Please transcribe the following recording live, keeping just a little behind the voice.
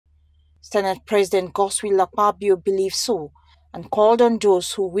Senate President Godswill Akpabio believes so and called on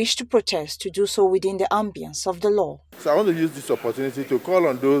those who wish to protest to do so within the ambience of the law. So I want to use this opportunity to call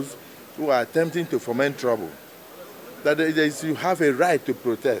on those who are attempting to foment trouble, that you have a right to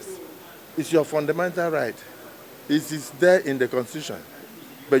protest. It's your fundamental right. It is there in the Constitution,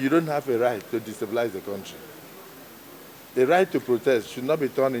 but you don't have a right to destabilize the country. The right to protest should not be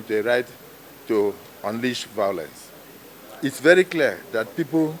turned into a right to unleash violence. It's very clear that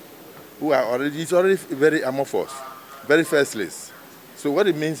people who are already, it's already very amorphous, very faceless. So what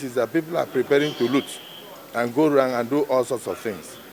it means is that people are preparing to loot and go around and do all sorts of things.